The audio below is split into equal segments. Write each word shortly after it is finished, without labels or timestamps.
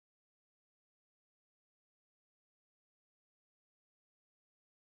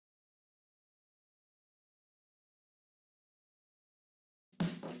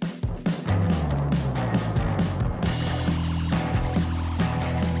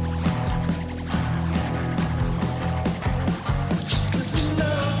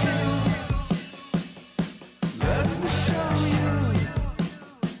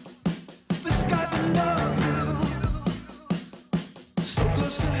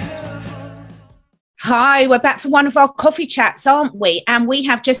Hi, we're back for one of our coffee chats, aren't we? And we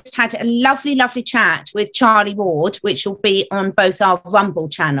have just had a lovely, lovely chat with Charlie Ward, which will be on both our Rumble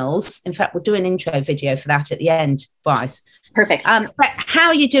channels. In fact, we'll do an intro video for that at the end, Bryce. Perfect. But how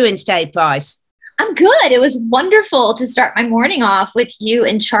are you doing today, Bryce? I'm good. It was wonderful to start my morning off with you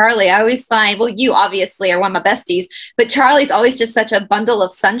and Charlie. I always find, well, you obviously are one of my besties, but Charlie's always just such a bundle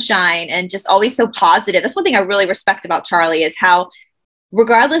of sunshine and just always so positive. That's one thing I really respect about Charlie is how,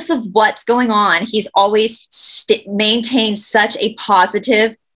 regardless of what's going on, he's always maintained such a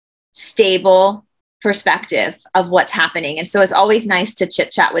positive, stable perspective of what's happening. And so it's always nice to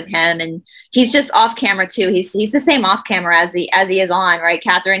chit chat with him. And he's just off camera too. He's the same off camera as he is on, right,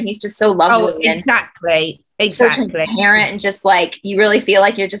 Catherine? He's just so lovely. Oh, exactly. So transparent and just like, you really feel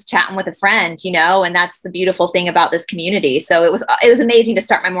like you're just chatting with a friend, you know, and that's the beautiful thing about this community. So it was amazing to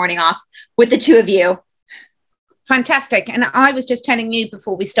start my morning off with the two of you. Fantastic. And I was just telling you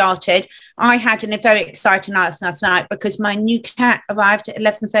before we started, I had a very exciting night last night because my new cat arrived at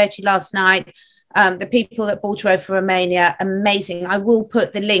 11:30 last night. The people that brought her over from Romania, amazing. I will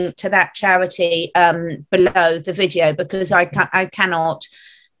put the link to that charity below the video because I cannot.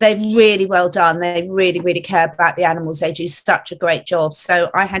 They're really well done. They really, really care about the animals. They do such a great job.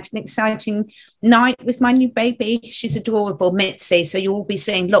 So I had an exciting night with my new baby. She's adorable, Mitzi. So you will be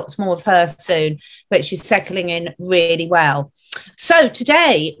seeing lots more of her soon, but she's settling in really well. So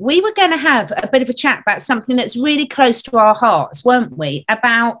today we were going to have a bit of a chat about something that's really close to our hearts, weren't we?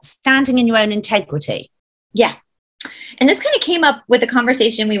 About standing in your own integrity. Yeah. And this kind of came up with a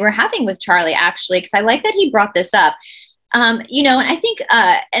conversation we were having with Charlie, actually, because I like that he brought this up. You know, and I think,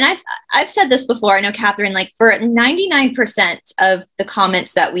 and I've said this before, I know, Catherine, like for 99% of the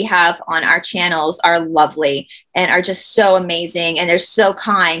comments that we have on our channels are lovely and are just so amazing and they're so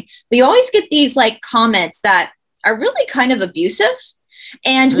kind. But you always get these like comments that are really kind of abusive.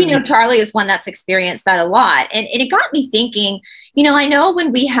 And we know Charlie is one that's experienced that a lot. And it got me thinking, you know, I know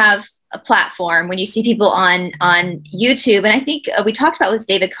when we have a platform, when you see people on YouTube, and I think we talked about with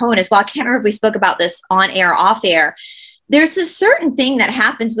David Cohen as well. I can't remember if we spoke about this on air or off air. There's this certain thing that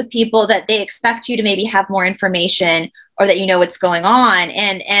happens with people that they expect you to maybe have more information or that you know what's going on.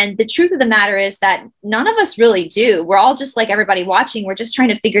 And the truth of the matter is that none of us really do. We're all just like everybody watching. We're just trying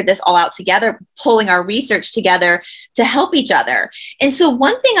to figure this all out together, pulling our research together to help each other. And so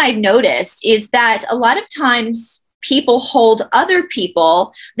one thing I've noticed is that a lot of times people hold other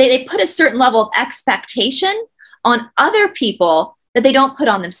people, they put a certain level of expectation on other people that they don't put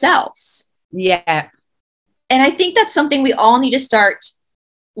on themselves. Yeah. And I think that's something we all need to start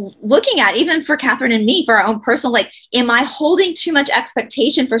looking at, even for Catherine and me, for our own personal, like, am I holding too much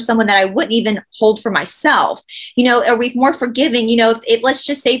expectation for someone that I wouldn't even hold for myself? You know, are we more forgiving? You know, if let's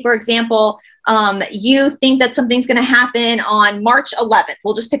just say, for example, you think that something's going to happen on March 11th,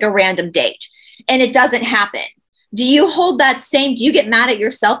 we'll just pick a random date, and it doesn't happen. Do you hold that same, do you get mad at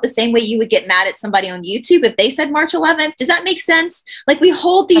yourself the same way you would get mad at somebody on YouTube if they said March 11th? Does that make sense? Like, we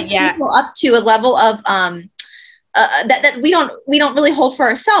hold these people up to a level of, that we don't really hold for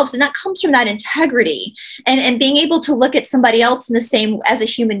ourselves. And that comes from that integrity and being able to look at somebody else in the same, as a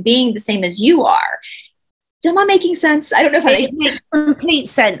human being, the same as you are. Am I making sense? I don't know if it makes complete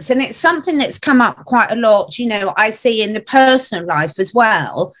sense. And it's something that's come up quite a lot. You know, I see in the personal life as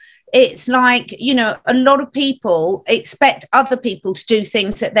well. It's like, you know, a lot of people expect other people to do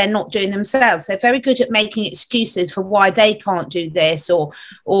things that they're not doing themselves. They're very good at making excuses for why they can't do this or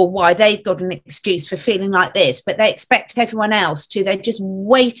why they've got an excuse for feeling like this, but they expect everyone else to. They're just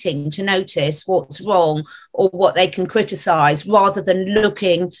waiting to notice what's wrong or what they can criticize rather than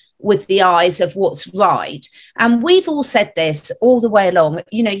looking with the eyes of what's right. And we've all said this all the way along.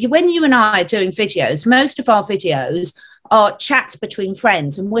 You know, when you and I are doing videos, most of our videos are chats between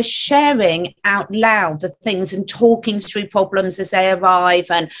friends, and we're sharing out loud the things and talking through problems as they arrive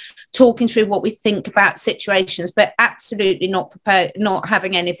and talking through what we think about situations, but absolutely not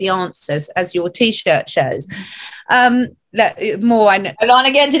having any of the answers, as your t-shirt shows. The more I know, on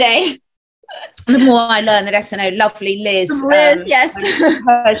again today. The more I learn, the less I know. Lovely Liz. Yes.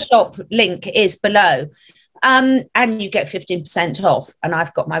 Her shop link is below. And you get 15% off. And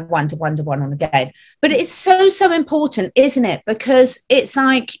I've got my Wonder one on again. But it's so important, isn't it? Because it's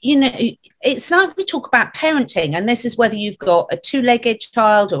like, you know, it's like we talk about parenting, and this is whether you've got a two-legged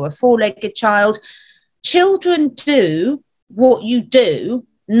child or a four-legged child. Children do what you do,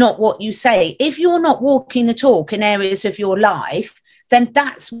 not what you say. If you're not walking the talk in areas of your life, then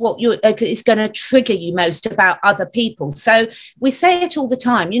that's what is going to trigger you most about other people. So we say it all the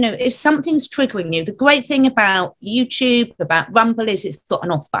time, you know, if something's triggering you, the great thing about YouTube, about Rumble, is it's got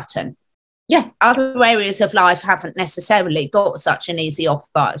an off button. Yeah, other areas of life haven't necessarily got such an easy off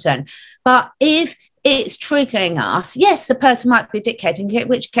button. But if it's triggering us, yes, the person might be a dickhead, in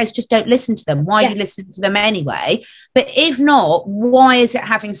which case just don't listen to them. Why are you listening to them anyway? But if not, why is it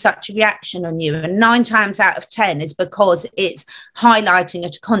having such a reaction on you? And 9 times out of 10 is because it's highlighting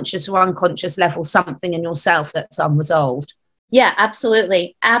at a conscious or unconscious level something in yourself that's unresolved. Yeah,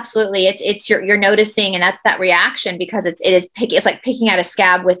 absolutely. Absolutely. It's you're noticing, and that's that reaction, because it's like picking out a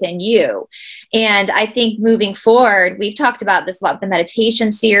scab within you. And I think moving forward, we've talked about this a lot, the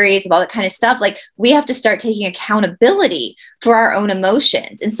meditation series, of all that kind of stuff. Like, we have to start taking accountability for our own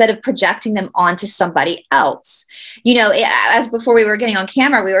emotions instead of projecting them onto somebody else. You know, as before we were getting on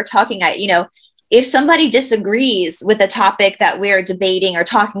camera, we were talking, you know, if somebody disagrees with a topic that we're debating or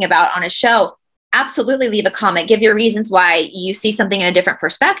talking about on a show, absolutely leave a comment. Give your reasons why you see something in a different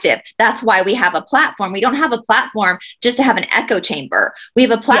perspective. That's why we have a platform. We don't have a platform just to have an echo chamber. We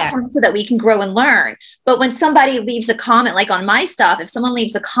have a platform so that we can grow and learn. But when somebody leaves a comment, like on my stuff, if someone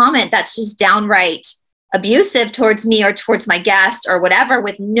leaves a comment that's just downright abusive towards me or towards my guest or whatever,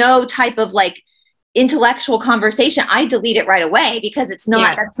 with no type of like intellectual conversation, I delete it right away, because it's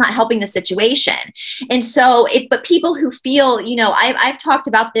not, that's not helping the situation. And so but people who feel, you know, I've talked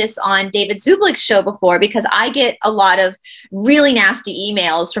about this on David Zublick's show before, because I get a lot of really nasty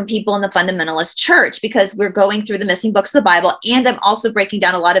emails from people in the fundamentalist church, because we're going through the missing books of the Bible. And I'm also breaking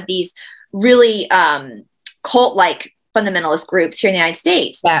down a lot of these really cult-like fundamentalist groups here in the United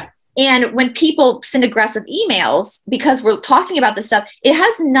States. Yeah. And when people send aggressive emails because we're talking about this stuff, it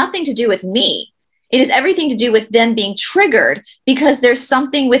has nothing to do with me. It has everything to do with them being triggered because there's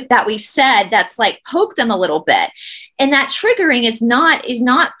something with that we've said that's like poked them a little bit. And that triggering is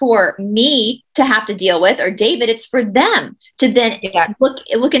not for me to have to deal with, or David. It's for them to then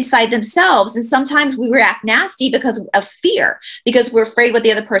look inside themselves. And sometimes we react nasty because of fear, because we're afraid what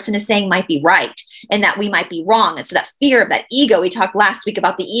the other person is saying might be right and that we might be wrong. And so that fear of that ego, we talked last week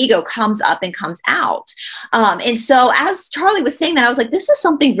about the ego, comes up and comes out. And so as Charlie was saying that, I was like, this is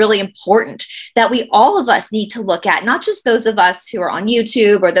something really important that all of us need to look at, not just those of us who are on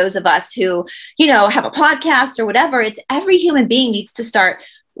YouTube or those of us who, you know, have a podcast or whatever. It's every human being needs to start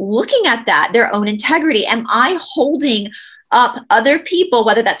looking at that, their own integrity. Am I holding up other people,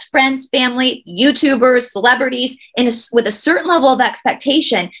 whether that's friends, family, YouTubers, celebrities, with a certain level of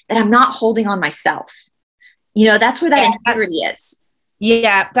expectation that I'm not holding on myself? You know, that's where that integrity is.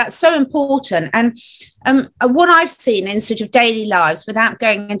 Yeah, that's so important. And what I've seen in sort of daily lives, without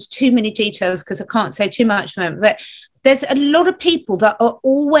going into too many details, because I can't say too much, but there's a lot of people that are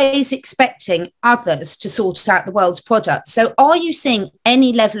always expecting others to sort out the world's products. So are you seeing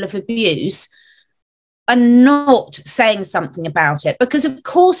any level of abuse and not saying something about it? Because of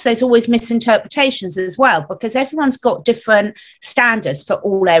course there's always misinterpretations as well, because everyone's got different standards for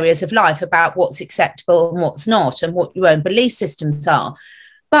all areas of life about what's acceptable and what's not, and what your own belief systems are.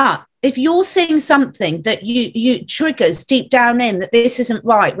 But if you're seeing something that you triggers deep down in that this isn't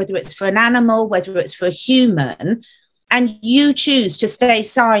right, whether it's for an animal, whether it's for a human, and you choose to stay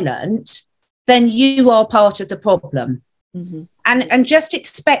silent, then you are part of the problem. Mm-hmm. And just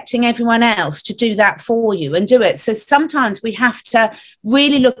expecting everyone else to do that for you and do it. So sometimes we have to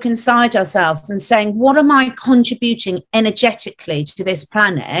really look inside ourselves and saying, what am I contributing energetically to this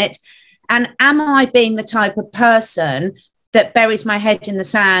planet? And am I being the type of person that buries my head in the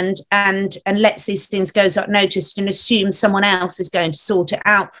sand and lets these things go unnoticed and assumes someone else is going to sort it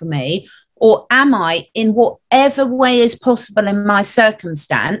out for me? Or am I, in whatever way is possible in my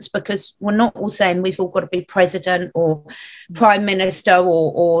circumstance, because we're not all saying we've all got to be president or prime minister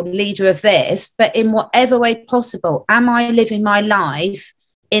or leader of this, but in whatever way possible, am I living my life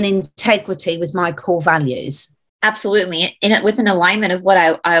in integrity with my core values? Absolutely. With an alignment of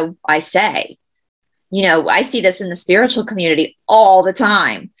what I say. You know, I see this in the spiritual community all the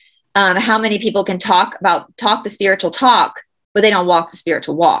time. How many people can talk the spiritual talk, but they don't walk the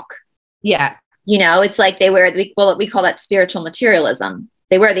spiritual walk? Yeah. You know, it's like we call that spiritual materialism.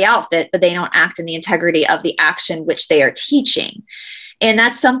 They wear the outfit, but they don't act in the integrity of the action which they are teaching. And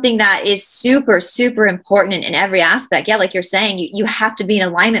that's something that is super, super important in every aspect. Yeah, like you're saying, you have to be in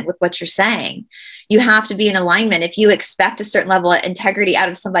alignment with what you're saying. You have to be in alignment. If you expect a certain level of integrity out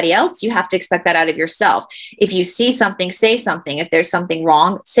of somebody else, you have to expect that out of yourself. If you see something, say something. If there's something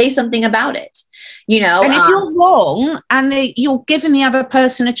wrong, say something about it. You know, and if you're wrong and you're giving the other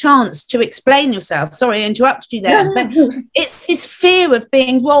person a chance to explain yourself, sorry, I interrupted you there, but it's this fear of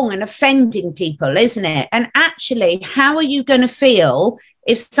being wrong and offending people, isn't it? And actually, how are you going to feel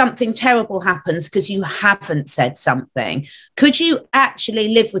if something terrible happens because you haven't said something? Could you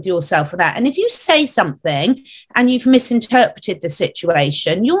actually live with yourself for that? And if you say something and you've misinterpreted the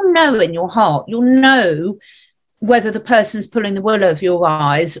situation, you'll know in your heart, you'll know whether the person's pulling the wool over your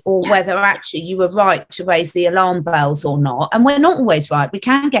eyes, or whether actually you were right to raise the alarm bells or not. And we're not always right. We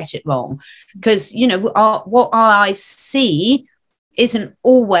can get it wrong, because, you know, what our eyes see isn't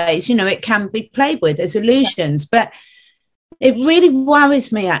always, you know, it can be played with as illusions. But it really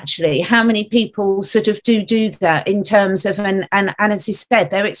worries me, actually, how many people sort of do that, in terms of, and as you said,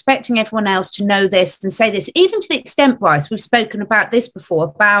 they're expecting everyone else to know this and say this, even to the extent, Bryce, we've spoken about this before,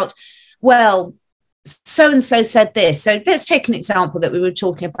 about, well, so-and-so said this. So let's take an example that we were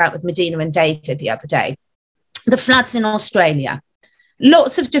talking about with Medina and David the other day. The floods in Australia.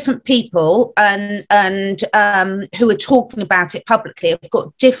 Lots of different people and who are talking about it publicly have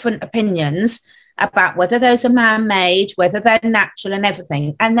got different opinions about whether those are man-made, whether they're natural and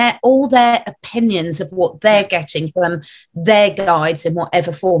everything. And they're all their opinions of what they're getting from their guides in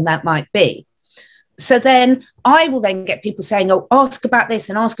whatever form that might be. So then I will then get people saying, oh, ask about this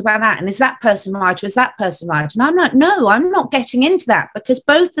and ask about that. And is that person right, or is that person right? And I'm like, no, I'm not getting into that, because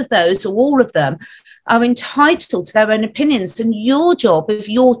both of those, or all of them, are entitled to their own opinions. And your job, if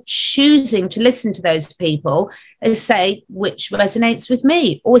you're choosing to listen to those people, is say, which resonates with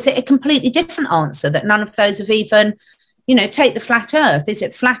me? Or is it a completely different answer that none of those have even, you know, take the flat earth. Is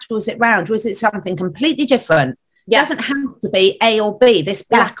it flat, or is it round, or is it something completely different? It doesn't have to be A or B, this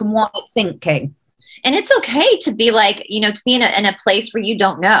black and white thinking. And it's okay to be like, you know, to be in a place where you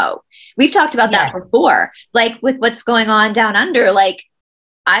don't know. We've talked about that before, like with what's going on down under, like,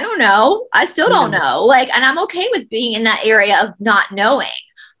 I don't know. I still don't know. Like, and I'm okay with being in that area of not knowing.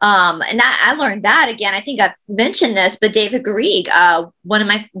 And that, I learned that, again, I think I've mentioned this, but David Garrigues, one of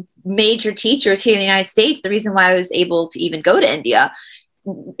my major teachers here in the United States, the reason why I was able to even go to India,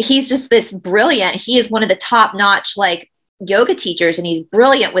 he's just this brilliant, he is one of the top notch, like, yoga teachers, and he's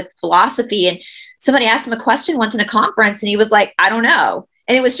brilliant with philosophy. And somebody asked him a question once in a conference, and he was like, I don't know.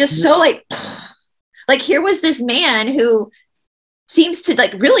 And it was just so like here was this man who seems to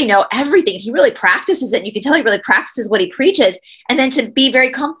like really know everything. He really practices it. And you can tell he really practices what he preaches. And then to be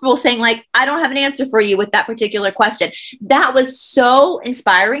very comfortable saying, like, I don't have an answer for you with that particular question. That was so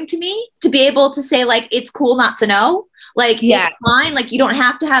inspiring to me, to be able to say, like, it's cool not to know. Like, it's fine. Like, you don't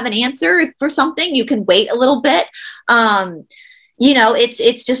have to have an answer for something. You can wait a little bit. You know, it's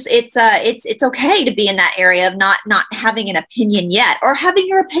okay to be in that area of not having an opinion yet, or having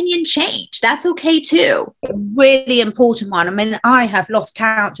your opinion change. That's okay too. A really important one. I mean, I have lost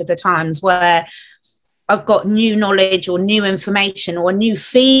count of the times where I've got new knowledge or new information or a new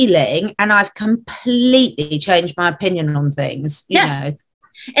feeling, and I've completely changed my opinion on things, you know.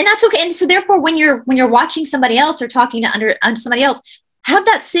 And that's okay. And so therefore, when you're watching somebody else or talking to somebody else, have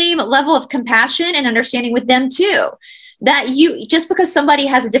that same level of compassion and understanding with them too. That you, just because somebody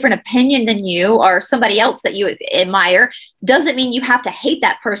has a different opinion than you, or somebody else that you admire, doesn't mean you have to hate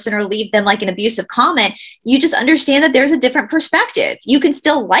that person or leave them like an abusive comment. You just understand that there's a different perspective. You can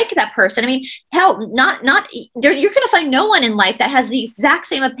still like that person. I mean, hell, you're going to find no one in life that has the exact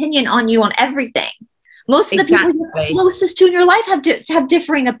same opinion on you on everything. Most of the people you're closest to in your life have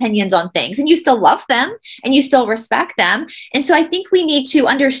differing opinions on things, and you still love them and you still respect them. And so I think we need to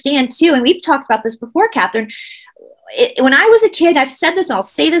understand too, and we've talked about this before, Catherine, when I was a kid, I've said this and I'll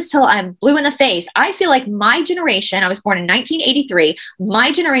say this till I'm blue in the face. I feel like my generation, I was born in 1983,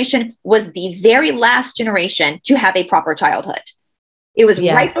 my generation was the very last generation to have a proper childhood. It was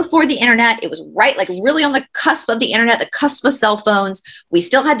right before the internet. It was right, like really on the cusp of the internet, the cusp of cell phones. We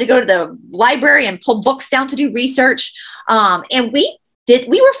still had to go to the library and pull books down to do research. And we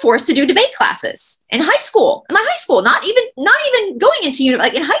were forced to do debate classes in high school, not even going into university,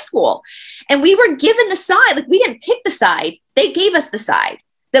 like in high school. And we were given the side, like we didn't pick the side. They gave us the side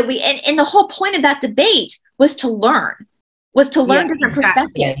that and the whole point of that debate was to learn different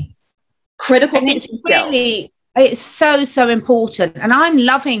perspectives, critical thinking. It's so important. And I'm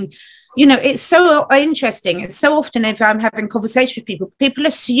loving, you know, it's so interesting. It's so often, if I'm having conversation with people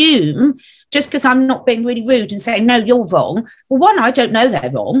assume, just because I'm not being really rude and saying, no, you're wrong. Well, one, I don't know they're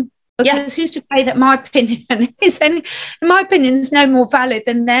wrong. Because who's to say that my opinion is no more valid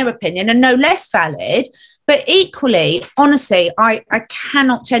than their opinion, and no less valid. But equally, honestly, I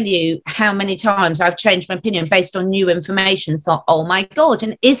cannot tell you how many times I've changed my opinion based on new information, thought, oh my God.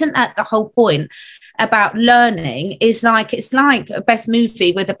 And isn't that the whole point about learning? It's like a best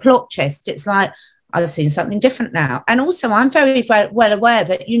movie with a plot twist. It's like, I've seen something different now. And also, I'm very, very well aware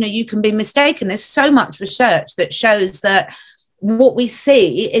that, you know, you can be mistaken. There's so much research that shows that what we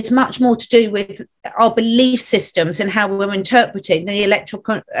see is much more to do with our belief systems and how we're interpreting the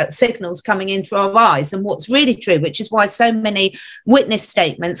electrical signals coming in through our eyes and what's really true, which is why so many witness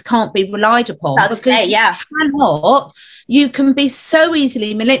statements can't be relied upon. You can be so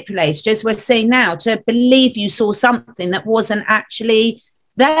easily manipulated, as we're seeing now, to believe you saw something that wasn't actually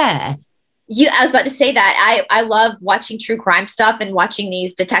there. I was about to say that I love watching true crime stuff and watching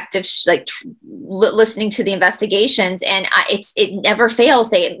these detectives, listening to the investigations, and it never fails.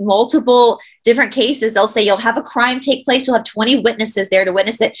 They multiple different cases. They'll say you'll have a crime take place. You'll have 20 witnesses there to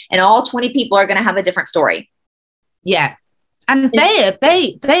witness it, and all 20 people are going to have a different story. Yeah. And they're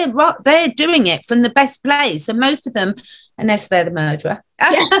doing it from the best place. And most of them, unless they're the murderer,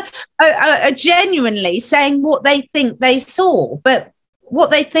 are genuinely saying what they think they saw. But what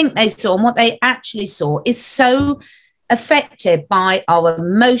they think they saw and what they actually saw is so affected by our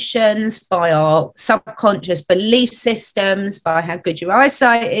emotions, by our subconscious belief systems, by how good your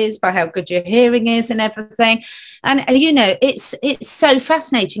eyesight is, by how good your hearing is and everything. And, it's so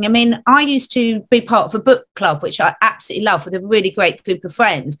fascinating. I mean, I used to be part of a book club, which I absolutely love, with a really great group of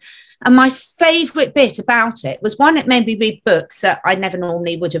friends. And my favourite bit about it was, one, it made me read books that I never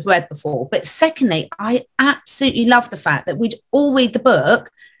normally would have read before. But secondly, I absolutely love the fact that we'd all read the book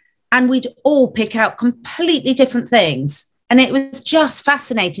and we'd all pick out completely different things. And it was just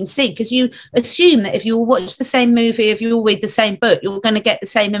fascinating to see, because you assume that if you all watch the same movie, if you all read the same book, you're going to get the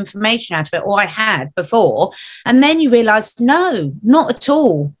same information out of it, or I had before. And then you realise, no, not at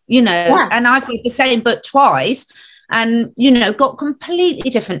all, and I've read the same book twice. And, got completely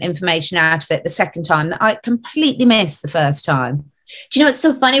different information out of it the second time that I completely missed the first time. Do you know, it's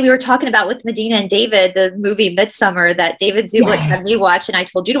so funny. We were talking about with Medina and David, the movie Midsummer that David Zublick had me watch and I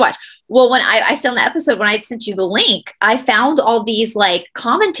told you to watch. Well, when I said on the episode, when I sent you the link, I found all these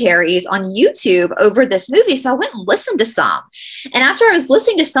commentaries on YouTube over this movie. So I went and listened to some. And after I was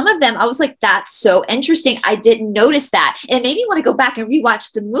listening to some of them, I was like, that's so interesting. I didn't notice that. And it made me want to go back and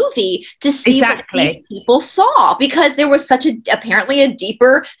rewatch the movie to see what these people saw, because there was apparently a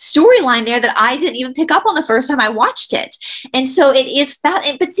deeper storyline there that I didn't even pick up on the first time I watched it. And so it is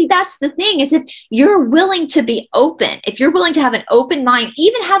but see, that's the thing, is if you're willing to be open, if you're willing to have an open mind,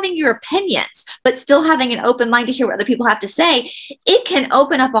 even having your opinions, but still having an open mind to hear what other people have to say, it can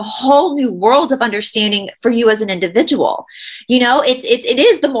open up a whole new world of understanding for you as an individual. It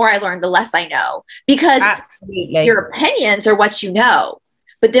is the more I learn, the less I know, because Absolutely. Your opinions are what you know.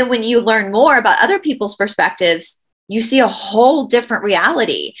 But then when you learn more about other people's perspectives, you see a whole different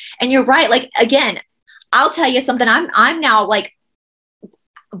reality. And you're right. Again, I'll tell you something. I'm now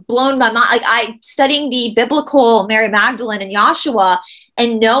blown my mind. I studying the biblical Mary Magdalene and Joshua,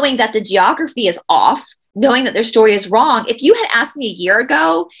 and knowing that the geography is off, knowing that their story is wrong. If you had asked me a year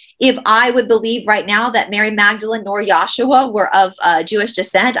ago if I would believe right now that Mary Magdalene nor Joshua were of Jewish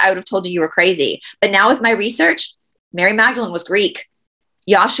descent, I would have told you were crazy. But now with my research, Mary Magdalene was Greek.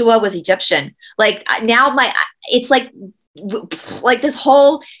 Joshua was Egyptian. It's this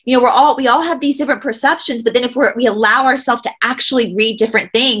whole, we all have these different perceptions, but then if we allow ourselves to actually read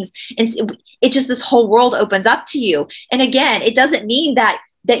different things, and it just, this whole world opens up to you. And again, it doesn't mean that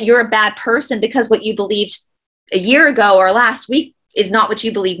you're a bad person because what you believed a year ago or last week is not what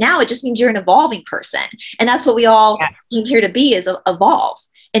you believe now. It just means you're an evolving person. And that's what we all came here to be, is evolve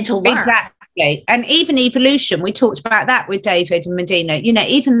and to learn. Exactly. And even evolution, we talked about that with David and Medina,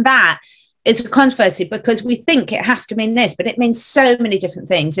 even that is a controversy, because we think it has to mean this, but it means so many different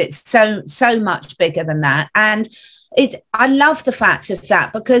things. It's so much bigger than that. And I love the fact of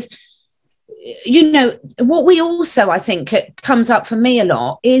that, because what we also, I think, comes up for me a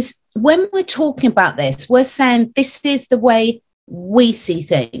lot is when we're talking about this, we're saying this is the way we see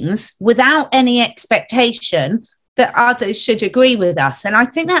things without any expectation that others should agree with us. And I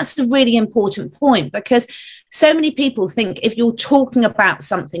think that's a really important point, because so many people think if you're talking about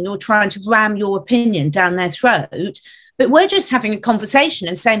something, you're trying to ram your opinion down their throat. But we're just having a conversation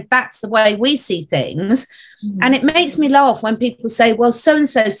and saying that's the way we see things. Mm-hmm. And it makes me laugh when people say, well,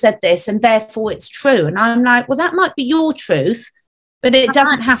 so-and-so said this and therefore it's true. And I'm like, well, that might be your truth, but it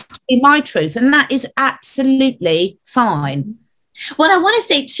doesn't have to be my truth. And that is absolutely fine. Well, I want to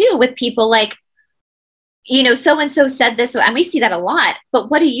say too, with people so-and-so said this, and we see that a lot, but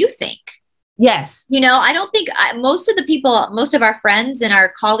what do you think? Yes. I don't think most of our friends and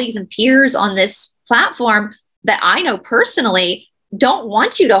our colleagues and peers on this platform that I know personally don't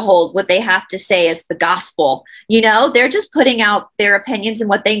want you to hold what they have to say as the gospel. You know, they're just putting out their opinions and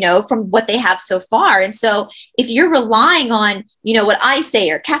what they know from what they have so far. And so if you're relying on, you know, what I say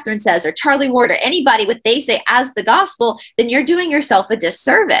or Catherine says or Charlie Ward or anybody, what they say as the gospel, then you're doing yourself a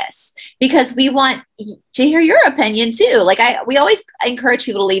disservice, because we want to hear your opinion too. Like we always encourage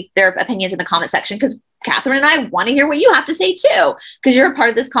people to leave their opinions in the comment section, because Catherine and I want to hear what you have to say too, because you're a part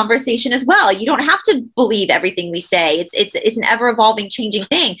of this conversation as well. You don't have to believe everything we say. It's an ever evolving, changing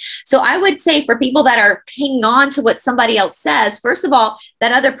thing. So I would say for people that are hanging on to what somebody else says, first of all,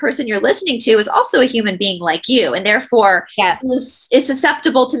 that other person you're listening to is also a human being like you, and therefore is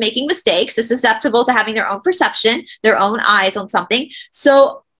susceptible to making mistakes, is susceptible to having their own perception, their own eyes on something.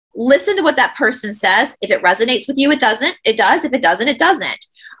 So listen to what that person says. If it resonates with you, it doesn't. It does. If it doesn't, it doesn't.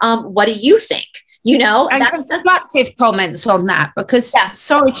 What do you think? You know, and constructive comments on that, because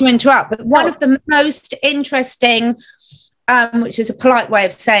sorry to interrupt, but one of the most interesting, which is a polite way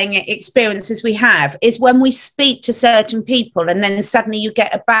of saying it, experiences we have is when we speak to certain people and then suddenly you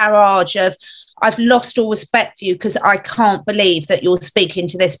get a barrage of, I've lost all respect for you because I can't believe that you're speaking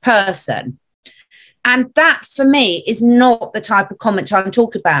to this person. And that for me is not the type of comment I'm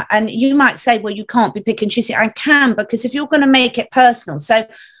talking about. And you might say, well, you can't be pick and choosing. I can, because if you're going to make it personal. So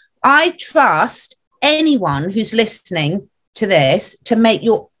I trust anyone who's listening to this to make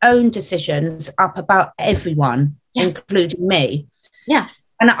your own decisions up about everyone, including me. Yeah.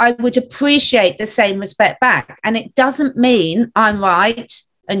 And I would appreciate the same respect back. And it doesn't mean I'm right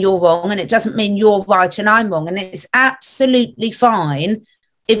and you're wrong. And it doesn't mean you're right and I'm wrong. And it's absolutely fine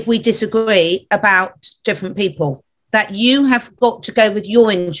if we disagree about different people. That you have got to go with your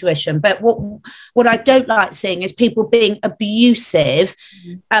intuition. But what I don't like seeing is people being abusive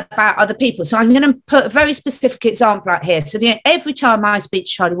about other people. So I'm going to put a very specific example out here. So every time I speak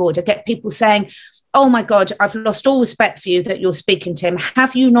to Charlie Ward, I get people saying, oh my God, I've lost all respect for you that you're speaking to him.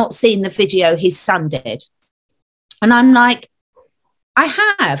 Have you not seen the video his son did? And I'm like,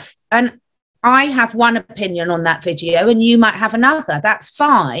 I have. And I have one opinion on that video and you might have another. That's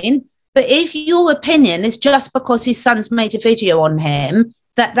fine. But if your opinion is just because his son's made a video on him,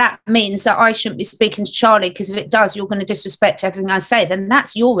 that means that I shouldn't be speaking to Charlie, because if it does, you're going to disrespect everything I say, then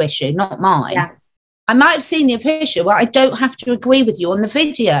that's your issue, not mine. Yeah. I might have seen the issue, but I don't have to agree with you on the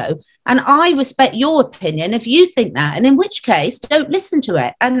video. And I respect your opinion if you think that. And in which case, don't listen to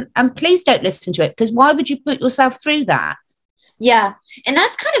it. And please don't listen to it, because why would you put yourself through that? Yeah. And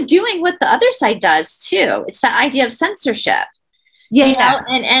that's kind of doing what the other side does too. It's that idea of censorship. Yeah. You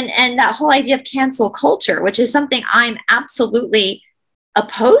know, and that whole idea of cancel culture, which is something I'm absolutely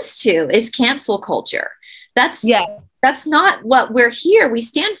opposed to, is cancel culture. That's not what we're here. We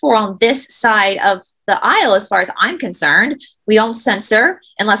stand for on this side of the aisle. As far as I'm concerned, we don't censor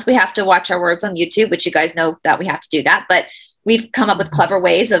unless we have to watch our words on YouTube, which you guys know that we have to do that. But we've come up with clever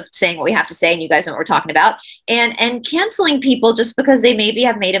ways of saying what we have to say, and you guys know what we're talking about, and canceling people just because they maybe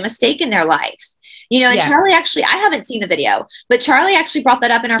have made a mistake in their life. You know, and Charlie actually, I haven't seen the video, but Charlie actually brought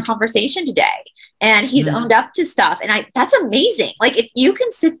that up in our conversation today, and he's owned up to stuff. And that's amazing. Like, if you can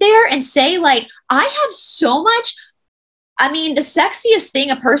sit there and say, like, I have so much, I mean, the sexiest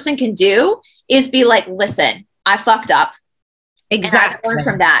thing a person can do is be like, listen, I fucked up. Exactly. And I learned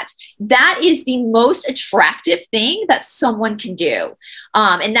from that. That is the most attractive thing that someone can do.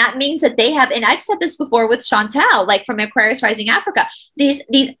 And that means that they have, and I've said this before with Chantal, like from Aquarius Rising Africa, these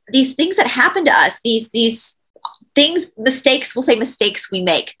things that happen to us, these things, mistakes, we'll say mistakes we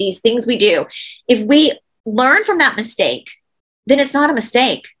make, these things we do. If we learn from that mistake, then it's not a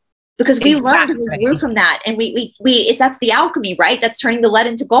mistake, because we learned and we grew from that. And that's the alchemy, right? That's turning the lead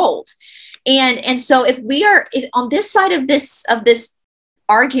into gold. And so if on this side of this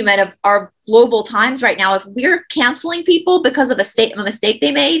argument of our global times right now, if we're canceling people because of a mistake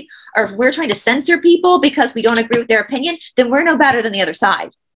they made, or if we're trying to censor people because we don't agree with their opinion, then we're no better than the other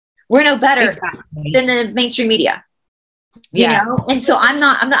side. We're no better than the mainstream media. You know? And so I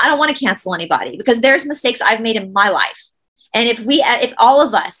don't want to cancel anybody, because there's mistakes I've made in my life. And if all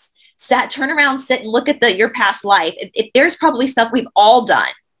of us turn around, sit and look at your past life, if there's probably stuff we've all done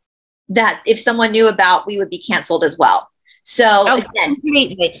that if someone knew about, we would be canceled as well. So again,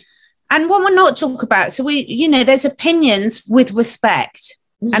 completely. And what we're not talking about, so there's opinions with respect,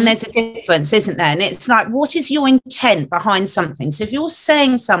 and there's a difference, isn't there? And it's like, what is your intent behind something? So if you're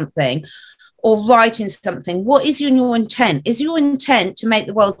saying something or writing something, what is your intent? Is your intent to make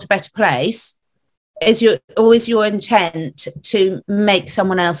the world a better place? Is your intent to make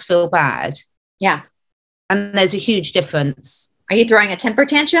someone else feel bad? Yeah. And there's a huge difference. Are you throwing a temper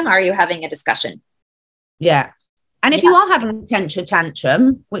tantrum, or are you having a discussion? Yeah. And if you are having a temper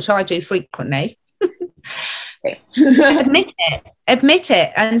tantrum, which I do frequently, admit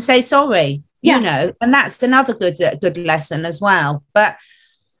it and say sorry, you know, and that's another good lesson as well. But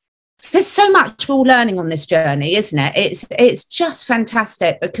there's so much we're all learning on this journey, isn't it? It's just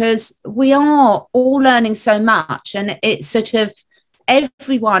fantastic because we are all learning so much, and it's sort of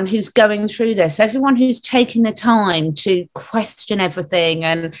everyone who's going through this, everyone who's taking the time to question everything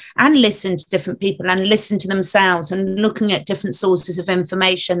and listen to different people and listen to themselves and looking at different sources of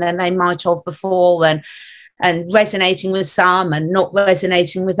information than they might have before, and resonating with some and not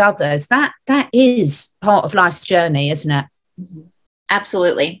resonating with others. That is part of life's journey, isn't it?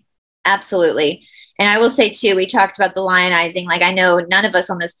 Absolutely. Absolutely. And I will say too, we talked about the lionizing. Like, I know none of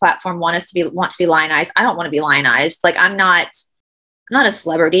us on this platform want to be lionized. I don't want to be lionized. Like, I'm not a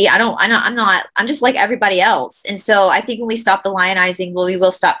celebrity. I'm just like everybody else. And so I think when we stop the lionizing, we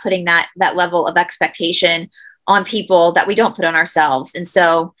will stop putting that level of expectation on people that we don't put on ourselves. And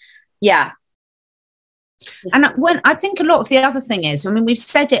so, yeah. And when I think a lot of the other thing is, I mean, we've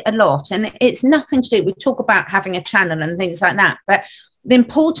said it a lot, and it's nothing to do, we talk about having a channel and things like that, but the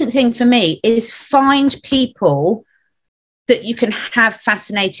important thing for me is find people that you can have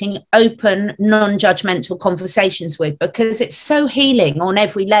fascinating, open, non-judgmental conversations with, because it's so healing on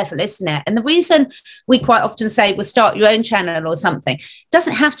every level, isn't it? And the reason we quite often say, well, start your own channel or something, it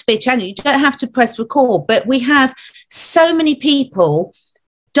doesn't have to be a channel. You don't have to press record, but we have so many people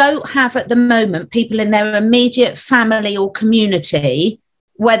don't have at the moment people in their immediate family or community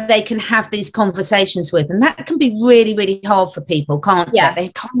where they can have these conversations with. And that can be really, really hard for people, can't it? They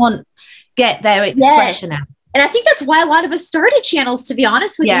can't get their expression out. And I think that's why a lot of us started channels, to be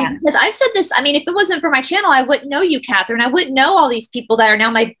honest with you, because I've said this. I mean, if it wasn't for my channel, I wouldn't know you, Catherine. I wouldn't know all these people that are now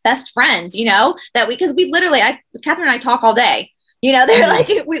my best friends, you know, because we literally, Catherine and I talk all day. You know, they're like,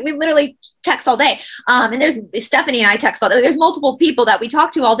 we literally text all day. And there's Stephanie and I text all day. There's multiple people that we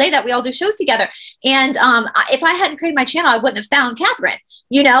talk to all day that we all do shows together. And if I hadn't created my channel, I wouldn't have found Catherine,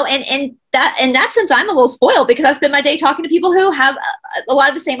 you know, and in that sense, I'm a little spoiled because I spend my day talking to people who have a lot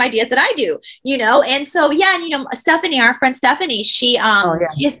of the same ideas that I do, you know? And so, yeah. And, you know, Stephanie, our friend Stephanie, she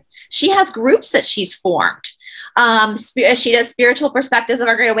has groups that she's formed. She does spiritual perspectives of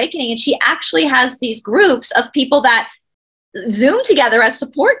our Great Awakening. And she actually has these groups of people that Zoom together as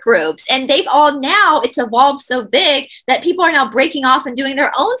support groups, and they've all now, it's evolved so big that people are now breaking off and doing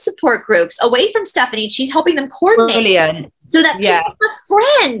their own support groups away from Stephanie. She's helping them coordinate. Brilliant. So that people have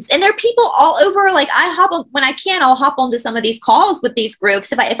friends, and there are people all over. Like, I hop on, when I can, I'll hop onto some of these calls with these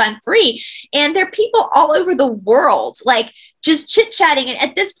groups if I'm free, and there are people all over the world, like just chit-chatting. And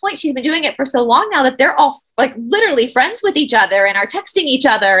at this point, she's been doing it for so long now that they're all like literally friends with each other and are texting each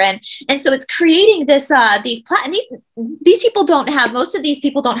other. And so it's creating this, these people don't have, most of these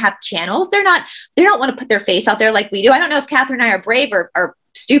people don't have channels. They don't want to put their face out there like we do. I don't know if Catherine and I are brave or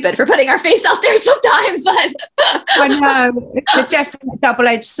stupid for putting our face out there sometimes, but I know it's a definite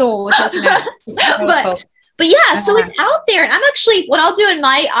double-edged sword, isn't it? But yeah, so it's out there. And I'm actually, what I'll do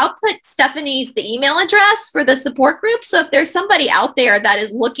I'll put Stephanie's, the email address for the support group. So if there's somebody out there that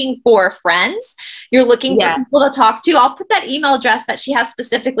is looking for friends, you're looking for people to talk to, I'll put that email address that she has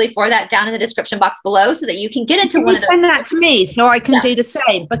specifically for that down in the description box below so that you can get into one of those. Send that to me so I can do the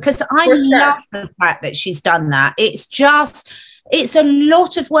same, because I love the fact that she's done that. It's a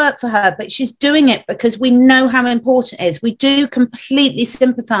lot of work for her, but she's doing it because we know how important it is. We do completely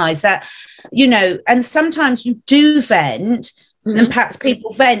sympathize that, you know, and sometimes you do vent, and perhaps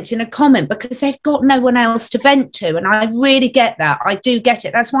people vent in a comment because they've got no one else to vent to. And I really get that. I do get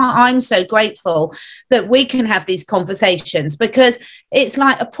it. That's why I'm so grateful that we can have these conversations, because it's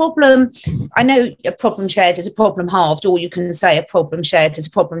like a problem. I know a problem shared is a problem halved, or you can say a problem shared is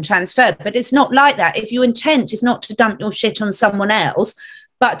a problem transferred, but it's not like that. If your intent is not to dump your shit on someone else,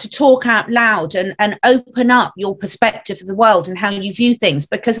 but to talk out loud and open up your perspective of the world and how you view things.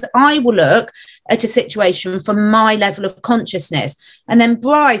 Because I will look at a situation from my level of consciousness, and then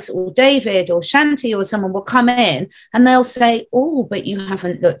Bryce or David or Shanti or someone will come in and they'll say, oh, but you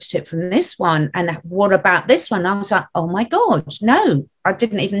haven't looked at it from this one. And what about this one? I was like, oh my God, no, I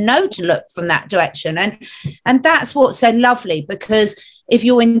didn't even know to look from that direction. And that's what's so lovely, because if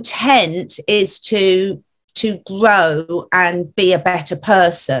your intent is to grow and be a better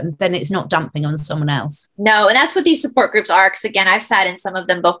person, then it's not dumping on someone else. No, and that's what these support groups are. Because again, I've sat in some of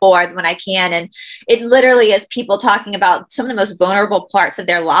them before when I can, and it literally is people talking about some of the most vulnerable parts of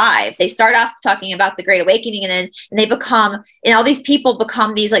their lives. They start off talking about the Great Awakening, and then they become, and all these people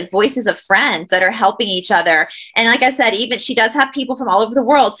become these like voices of friends that are helping each other. And like I said, even she does have people from all over the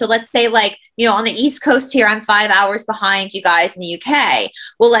world. So let's say, like, you know, on the East Coast here, I'm 5 hours behind you guys in the UK.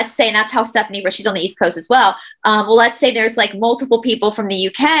 Well, let's say, and that's how Stephanie, she's on the East Coast as well. well. Well, let's say there's like multiple people from the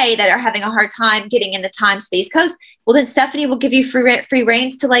UK that are having a hard time getting in the times to the East Coast. Well, then Stephanie will give you free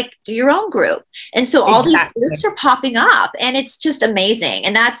reigns to like do your own group. And so all these groups are popping up, and it's just amazing.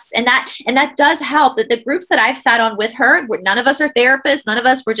 And that does help. That the groups that I've sat on with her, none of us are therapists. None of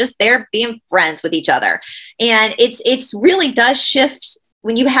us were just there being friends with each other. And it's really does shift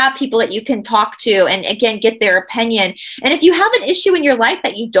when you have people that you can talk to and again, get their opinion. And if you have an issue in your life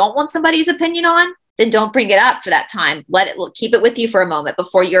that you don't want somebody's opinion on, then don't bring it up for that time. Keep it with you for a moment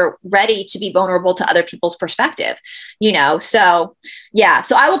before you're ready to be vulnerable to other people's perspective, So yeah,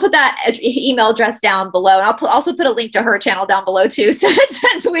 so I will put that email address down below, and I'll also put a link to her channel down below too,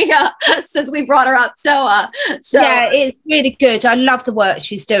 since we brought her up. So yeah, it's really good. I love the work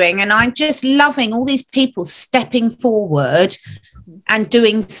she's doing, and I'm just loving all these people stepping forward and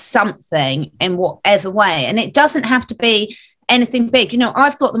doing something in whatever way. And it doesn't have to be anything big.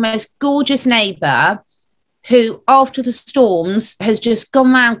 I've got the most gorgeous neighbor who, after the storms, has just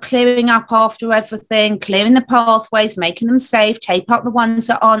gone around clearing up after everything, clearing the pathways, making them safe, tape up the ones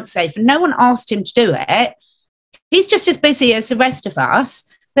that aren't safe. And no one asked him to do it. He's just as busy as the rest of us,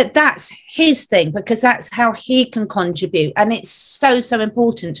 but that's his thing, because that's how he can contribute. And it's so, so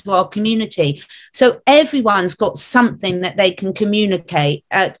important to our community. So everyone's got something that they can communicate,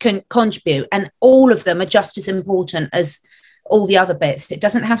 can contribute, and all of them are just as important as all the other bits. It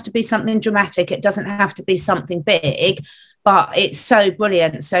doesn't have to be something dramatic. It doesn't have to be something big, but it's so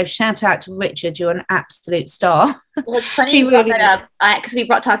brilliant. So shout out to Richard. You're an absolute star. Well, it's funny you brought that up, because we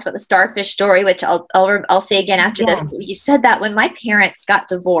talked about the starfish story, which I'll say again after this. You said that when my parents got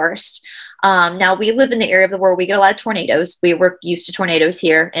divorced, now we live in the area of the world, we get a lot of tornadoes. We were used to tornadoes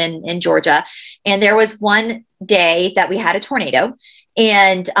here in Georgia. And there was one day that we had a tornado,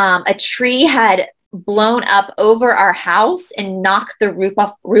 and a tree had blown up over our house and knocked the roof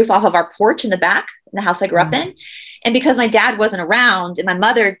off of our porch in the back, in the house I grew up in. And because my dad wasn't around and my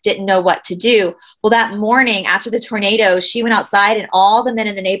mother didn't know what to do, well, that morning after the tornado, she went outside, and all the men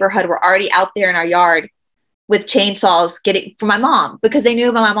in the neighborhood were already out there in our yard with chainsaws getting for my mom, because they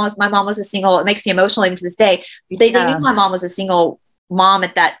knew my mom was a single. It makes me emotional even to this day. They knew my mom was a single mom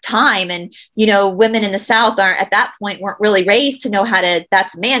at that time. And, women in the South weren't really raised to know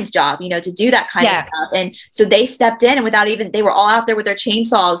that's a man's job, to do that kind of stuff. And so they stepped in, and they were all out there with their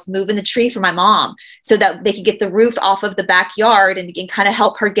chainsaws moving the tree for my mom so that they could get the roof off of the backyard and kind of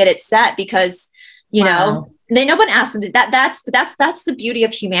help her get it set, because, no one asked them to, that's the beauty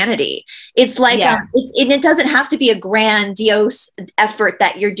of humanity. It's like, it doesn't have to be a grandiose effort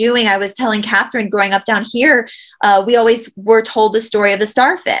that you're doing. I was telling Catherine, growing up down here, we always were told the story of the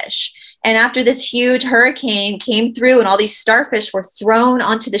starfish. And after this huge hurricane came through and all these starfish were thrown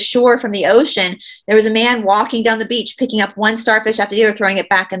onto the shore from the ocean, there was a man walking down the beach, picking up one starfish after the other, throwing it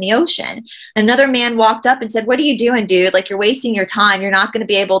back in the ocean. Another man walked up and said, "What are you doing, dude? Like, you're wasting your time. You're not going to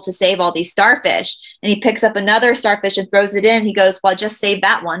be able to save all these starfish." And he picks up another starfish and throws it in. He goes, "Well, I just saved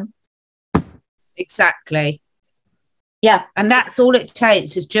that one." Exactly. Yeah. And that's all it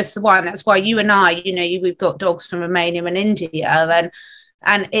takes, is just the one. That's why you and I, we've got dogs from Romania and India,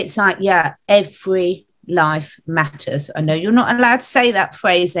 and it's like, every life matters. I know you're not allowed to say that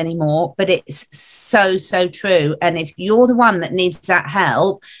phrase anymore, but it's so, so true. And if you're the one that needs that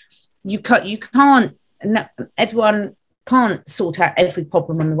help, everyone can't sort out every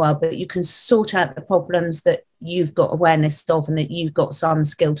problem in the world, but you can sort out the problems that you've got awareness of and that you've got some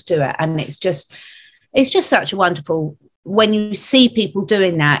skill to do it. And it's just such a wonderful, when you see people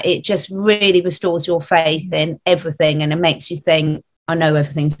doing that, it just really restores your faith in everything, and it makes you think, I know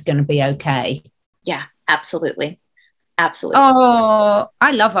everything's going to be okay. Yeah, absolutely. Absolutely. Oh,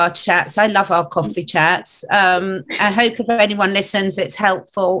 I love our chats. I love our coffee chats. I hope if anyone listens, it's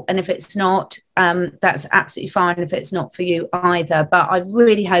helpful. And if it's not, that's absolutely fine if it's not for you either. But I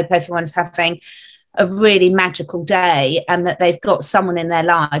really hope everyone's having a really magical day, and that they've got someone in their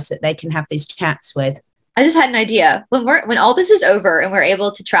lives that they can have these chats with. I just had an idea. When all this is over and we're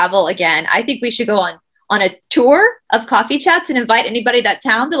able to travel again, I think we should go on a tour of coffee chats and invite anybody that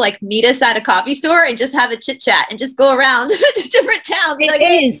town to like meet us at a coffee store and just have a chit chat and just go around to different towns.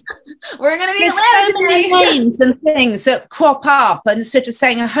 We're going to be so many names and things that crop up, and sort of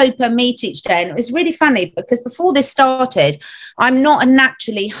saying, I hope I meet each day. And it was really funny, because before this started, I'm not a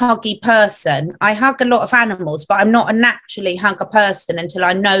naturally huggy person. I hug a lot of animals, but I'm not a naturally hugger person until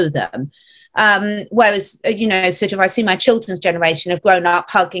I know them. Whereas, sort of, I see my children's generation have grown up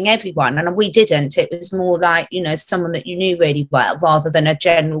hugging everyone, and we didn't. It was more like, someone that you knew really well, rather than a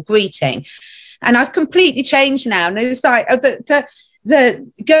general greeting. And I've completely changed now. And it's like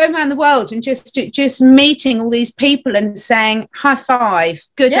going around the world and just meeting all these people and saying high five,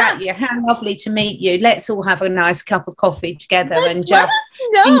 good at you, how lovely to meet you, let's all have a nice cup of coffee together and just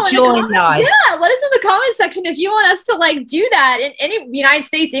enjoy life. Yeah, let us in the comment section if you want us to like do that in any United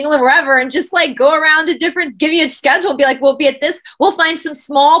States, England, wherever, and just like go around to different, give you a schedule and be like, we'll be at this, we'll find some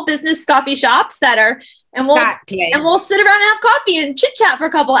small business coffee shops that are, and we'll sit around and have coffee and chit chat for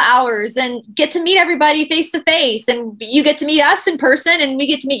a couple of hours and get to meet everybody face to face. And you get to meet us in person and we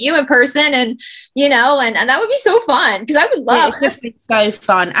get to meet you in person. And, you know, and that would be so fun because I would love it. It's been so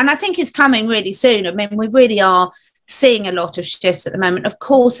fun. And I think it's coming really soon. I mean, we really are seeing a lot of shifts at the moment. Of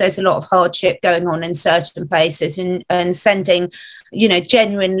course, there's a lot of hardship going on in certain places and sending, you know,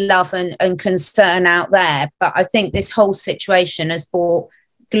 genuine love and concern out there. But I think this whole situation has brought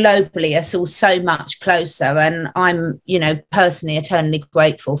globally us all so much closer, and I'm, you know, personally eternally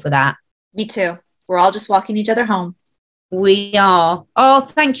grateful for that. Me too. We're all just walking each other home. We are. Oh,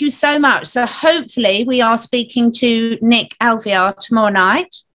 thank you so much. So hopefully we are speaking to Nick Alvear tomorrow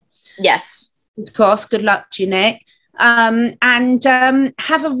night. Yes, of course. Good luck to you, Nick. And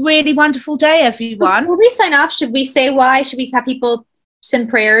have a really wonderful day, everyone. Before we sign off, should we say why? Should we have people send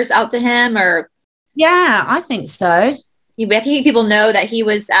prayers out to him? Or yeah, I think so. We have to let people know that he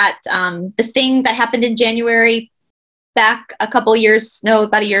was at the thing that happened in January back a couple years, no,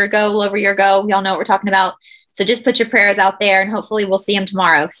 about a year ago, a little over a year ago. We all know what we're talking about. So just put your prayers out there and hopefully we'll see him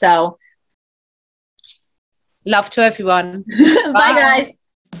tomorrow. So love to everyone. Bye guys.